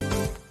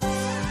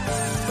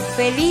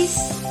Feliz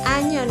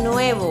Año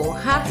Nuevo,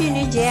 Happy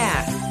New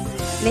Year.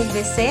 Les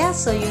desea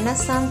Soy una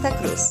Santa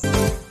Cruz.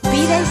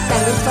 Vida y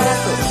salud para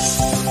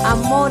todos,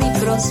 amor y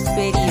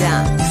prosperidad.